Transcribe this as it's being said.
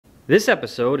This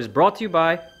episode is brought to you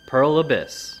by Pearl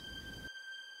Abyss.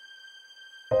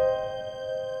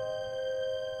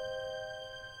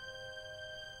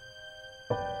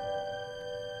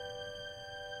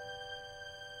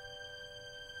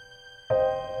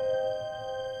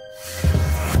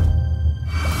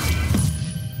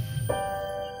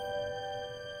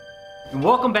 And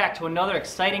welcome back to another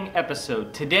exciting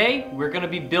episode. Today we're going to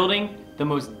be building the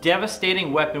most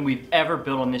devastating weapon we've ever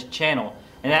built on this channel,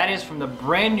 and that is from the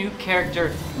brand new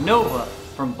character Nova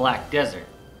from Black Desert.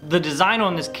 The design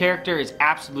on this character is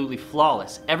absolutely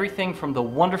flawless. Everything from the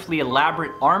wonderfully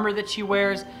elaborate armor that she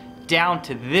wears down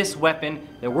to this weapon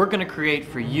that we're going to create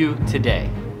for you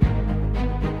today.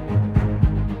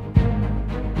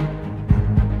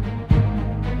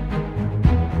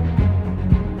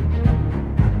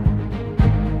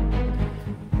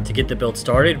 To get the build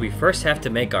started, we first have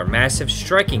to make our massive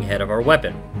striking head of our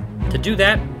weapon. To do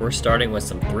that, we're starting with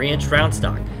some 3-inch round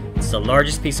stock. It's the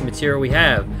largest piece of material we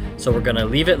have, so we're going to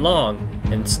leave it long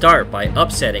and start by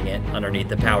upsetting it underneath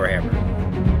the power hammer.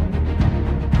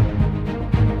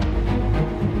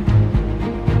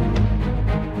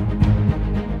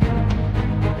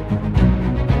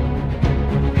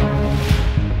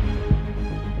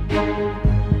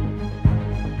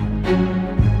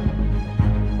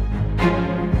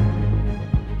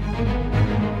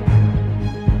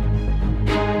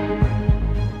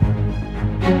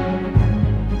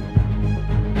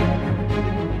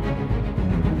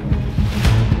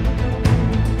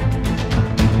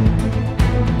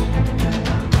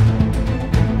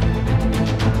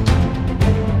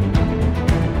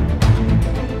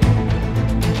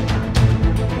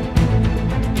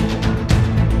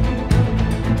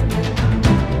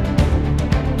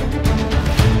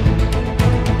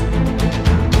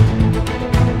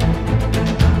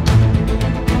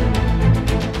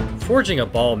 Forging a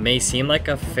ball may seem like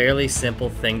a fairly simple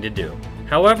thing to do.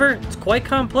 However, it's quite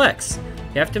complex.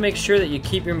 You have to make sure that you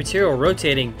keep your material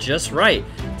rotating just right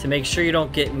to make sure you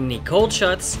don't get any cold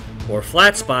shuts or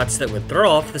flat spots that would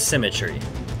throw off the symmetry.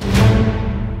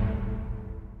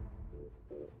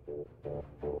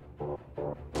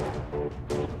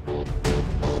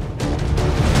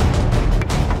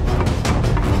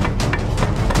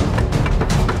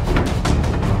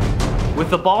 With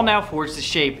the ball now forged to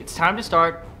shape, it's time to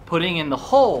start putting in the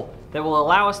hole that will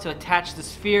allow us to attach the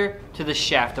sphere to the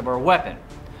shaft of our weapon.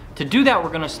 To do that, we're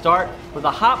going to start with a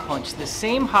hot punch, the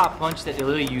same hot punch that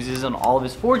Ilya uses on all of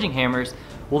his forging hammers.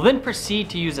 We'll then proceed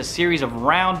to use a series of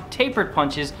round, tapered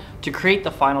punches to create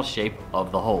the final shape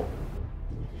of the hole.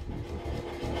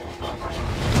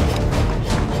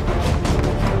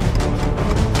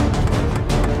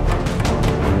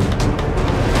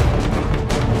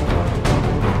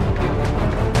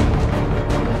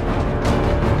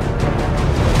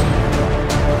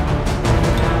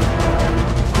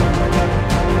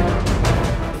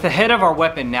 With the head of our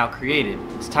weapon now created,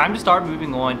 it's time to start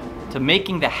moving on to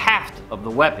making the haft of the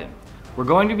weapon. We're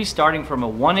going to be starting from a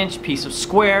 1-inch piece of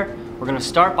square. We're going to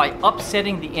start by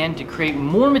upsetting the end to create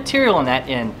more material on that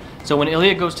end. So when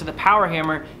Ilya goes to the power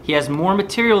hammer, he has more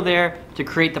material there to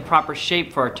create the proper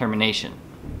shape for our termination.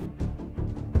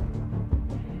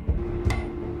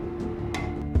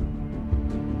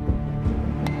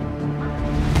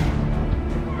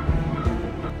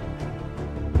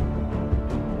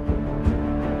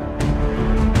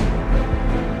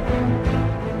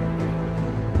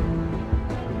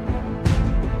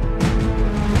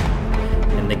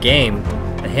 In the game,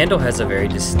 the handle has a very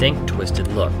distinct twisted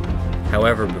look.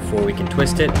 However, before we can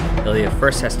twist it, Ilya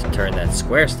first has to turn that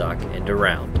square stock into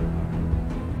round.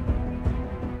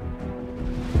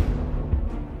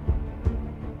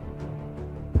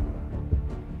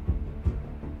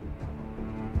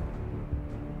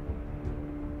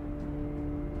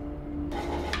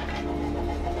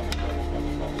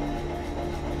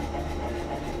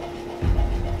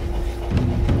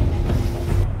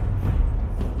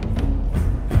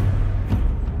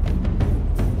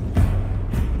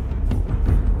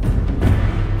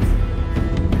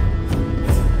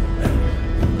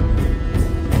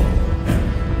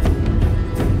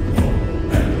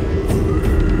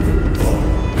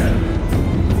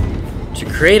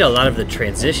 To create a lot of the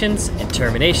transitions and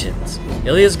terminations,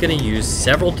 Ilya's going to use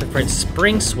several different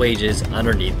spring swages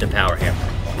underneath the power hammer.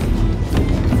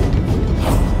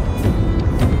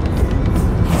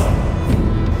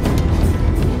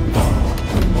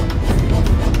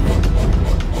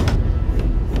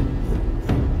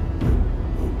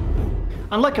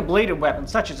 Unlike a bladed weapon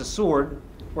such as a sword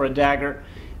or a dagger,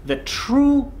 the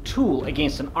true tool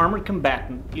against an armored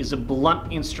combatant is a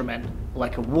blunt instrument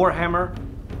like a warhammer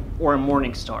or a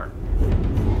morning star.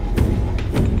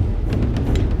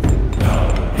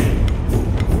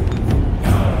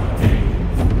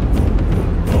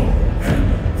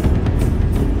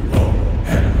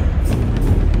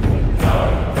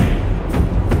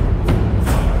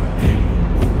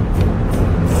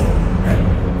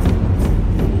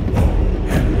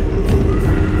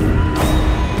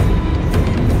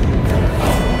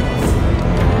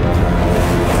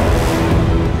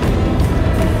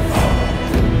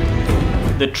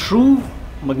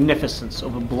 magnificence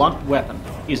of a blunt weapon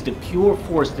is the pure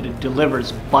force that it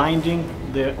delivers, binding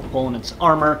the opponent's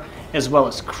armor as well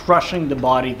as crushing the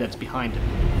body that's behind it.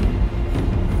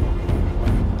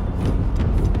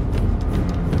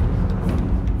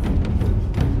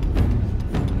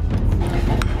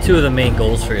 Two of the main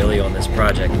goals for Ilya on this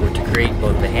project were to create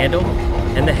both the handle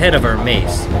and the head of our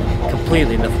mace,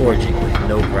 completely in the forging with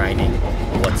no grinding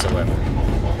whatsoever.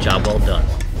 Job well done.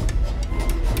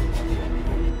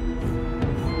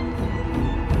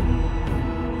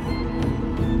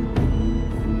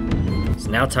 It's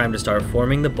now time to start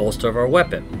forming the bolster of our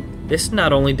weapon. This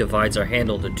not only divides our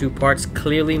handle into two parts,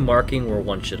 clearly marking where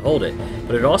one should hold it,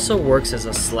 but it also works as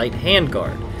a slight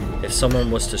handguard. If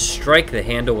someone was to strike the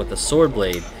handle with a sword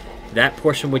blade, that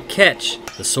portion would catch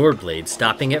the sword blade,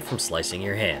 stopping it from slicing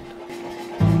your hand.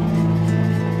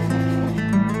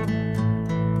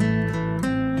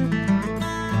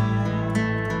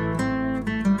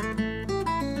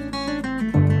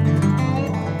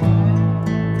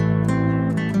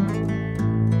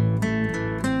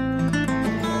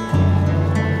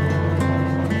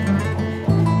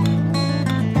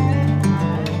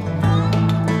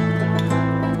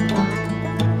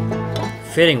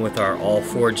 Fitting with our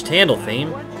all-forged handle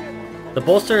theme, the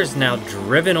bolster is now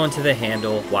driven onto the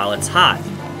handle while it's hot,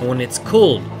 and when it's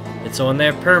cooled, it's on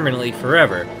there permanently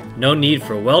forever. No need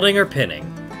for welding or pinning.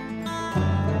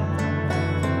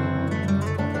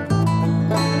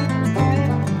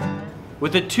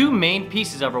 With the two main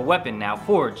pieces of our weapon now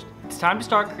forged, it's time to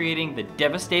start creating the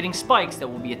devastating spikes that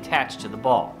will be attached to the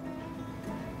ball.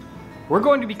 We're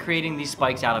going to be creating these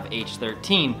spikes out of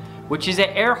H13, which is an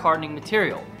air hardening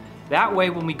material. That way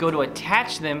when we go to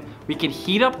attach them, we can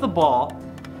heat up the ball,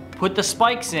 put the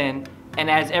spikes in, and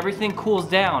as everything cools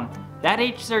down, that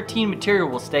H13 material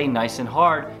will stay nice and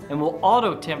hard and will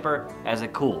auto temper as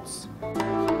it cools.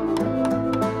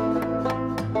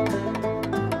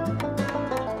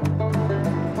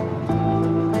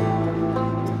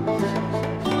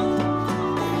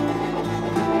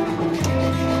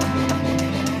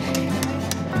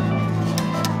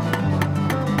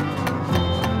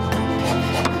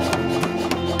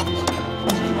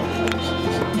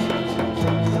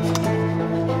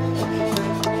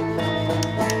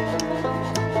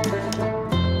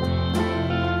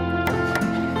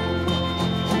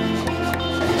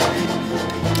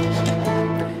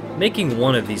 Making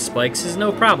one of these spikes is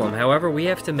no problem, however we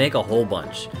have to make a whole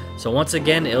bunch. So once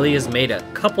again, Ilya's made a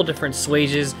couple different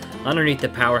swages underneath the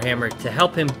power hammer to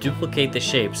help him duplicate the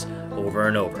shapes over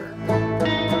and over.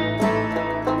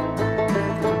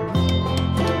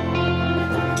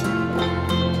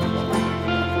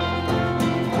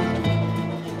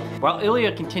 While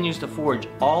Ilya continues to forge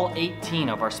all 18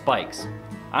 of our spikes,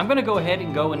 I'm going to go ahead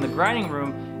and go in the grinding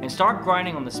room and start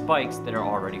grinding on the spikes that are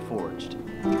already forged.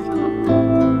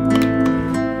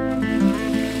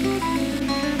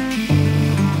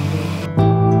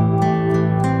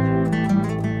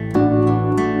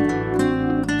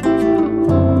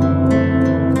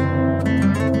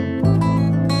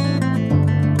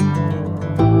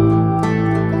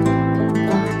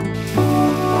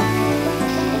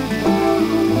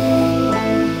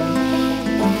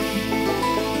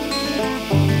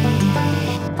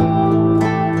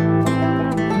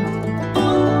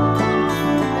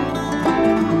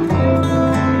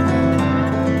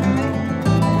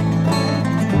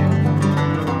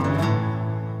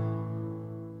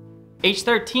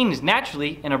 H13 is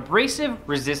naturally an abrasive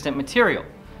resistant material.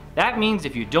 That means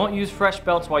if you don't use fresh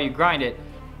belts while you grind it,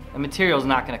 the material is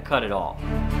not going to cut at all.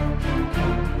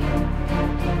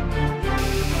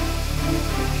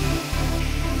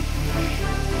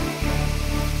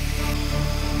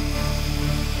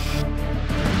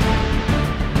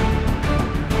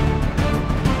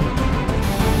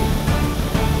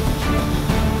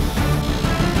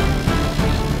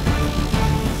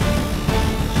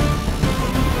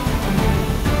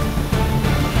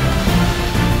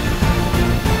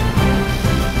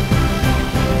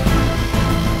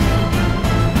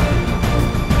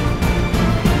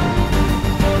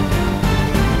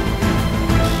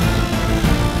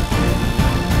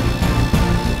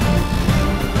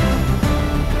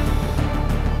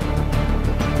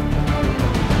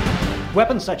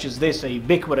 Weapons such as this are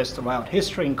ubiquitous throughout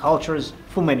history and cultures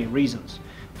for many reasons.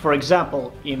 For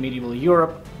example, in medieval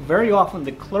Europe, very often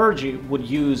the clergy would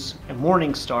use a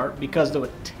morning star because they were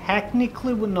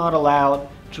technically not allowed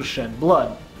to shed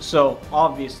blood, so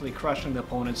obviously crushing the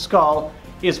opponent's skull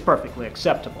is perfectly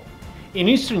acceptable. In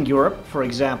Eastern Europe, for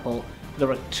example, there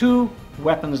are two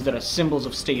weapons that are symbols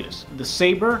of status, the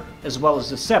saber as well as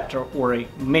the scepter or a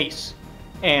mace.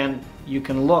 And you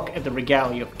can look at the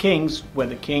regalia of kings where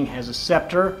the king has a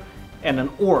scepter and an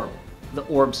orb. The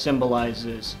orb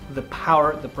symbolizes the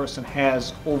power the person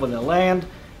has over the land,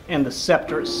 and the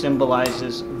scepter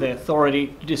symbolizes the authority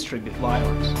to distribute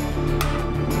violence.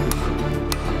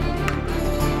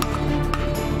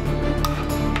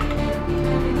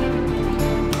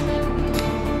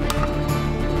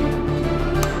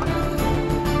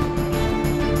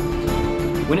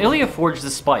 When Ilya forged the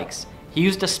spikes, he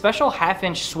used a special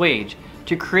half-inch swage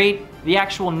to create the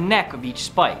actual neck of each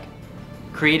spike,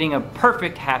 creating a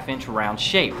perfect half-inch round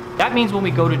shape. That means when we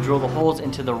go to drill the holes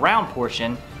into the round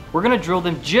portion, we're going to drill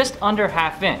them just under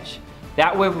half-inch.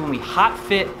 That way when we hot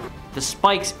fit the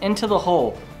spikes into the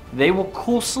hole, they will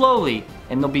cool slowly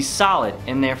and they'll be solid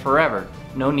in there forever.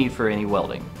 No need for any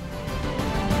welding.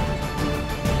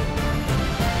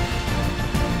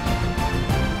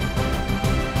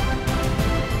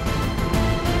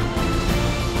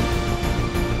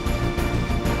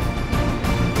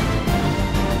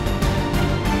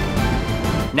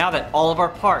 Now that all of our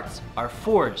parts are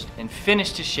forged and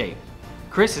finished to shape,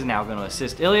 Chris is now going to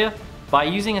assist Ilya by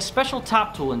using a special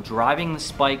top tool and driving the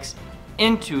spikes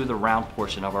into the round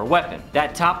portion of our weapon.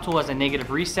 That top tool has a negative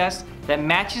recess that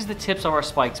matches the tips of our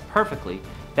spikes perfectly.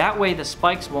 That way the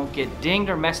spikes won't get dinged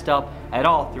or messed up at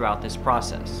all throughout this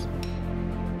process.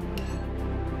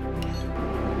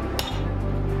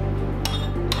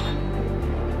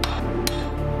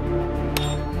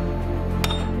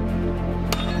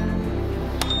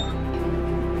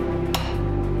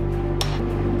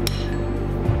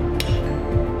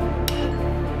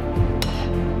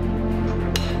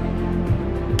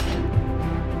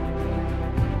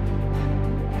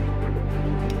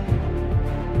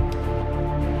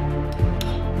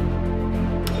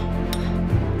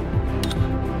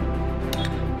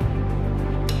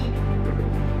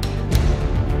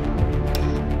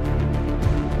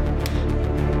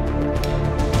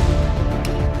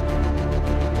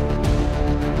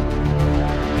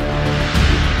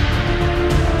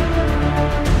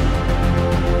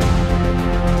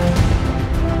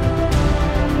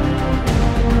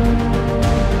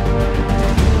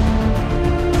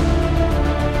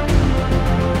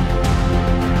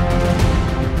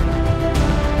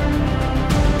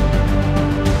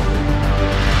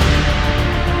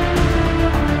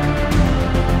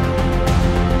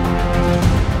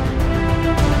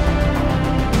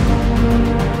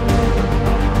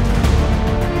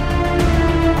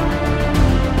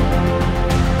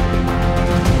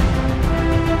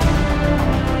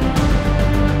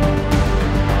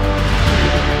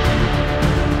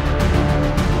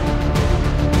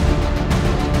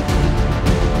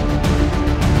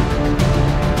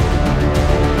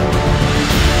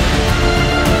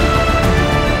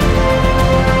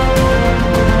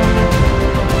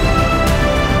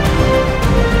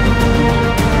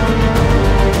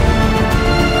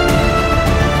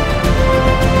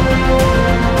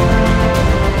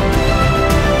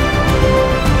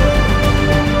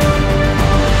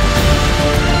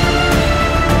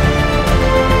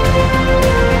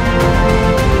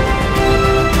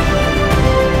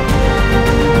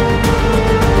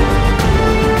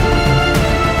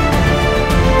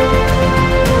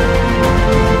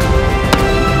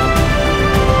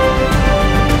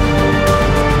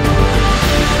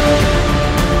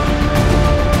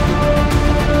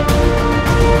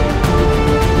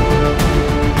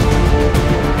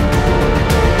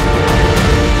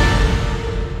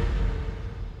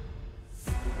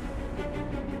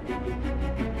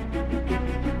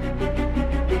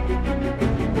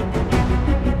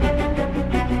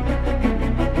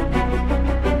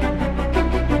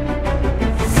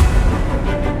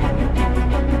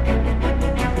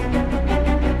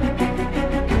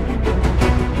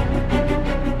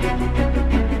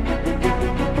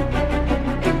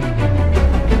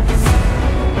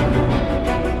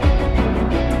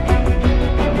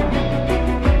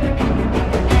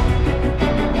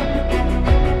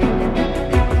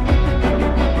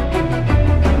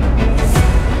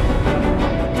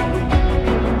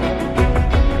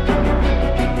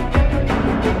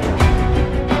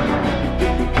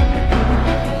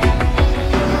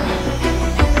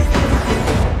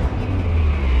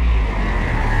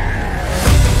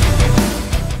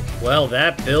 Well,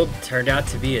 that build turned out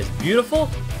to be as beautiful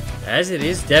as it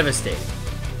is devastating.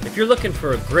 If you're looking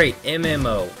for a great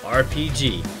MMO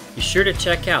RPG, be sure to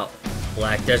check out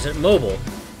Black Desert Mobile.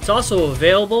 It's also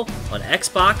available on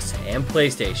Xbox and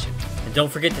PlayStation. And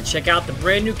don't forget to check out the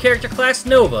brand new character class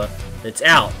Nova that's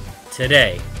out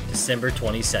today, December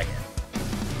 22nd.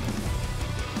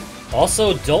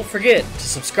 Also, don't forget to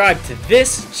subscribe to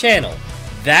this channel,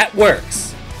 That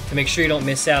Works, to make sure you don't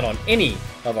miss out on any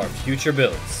of our future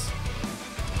builds.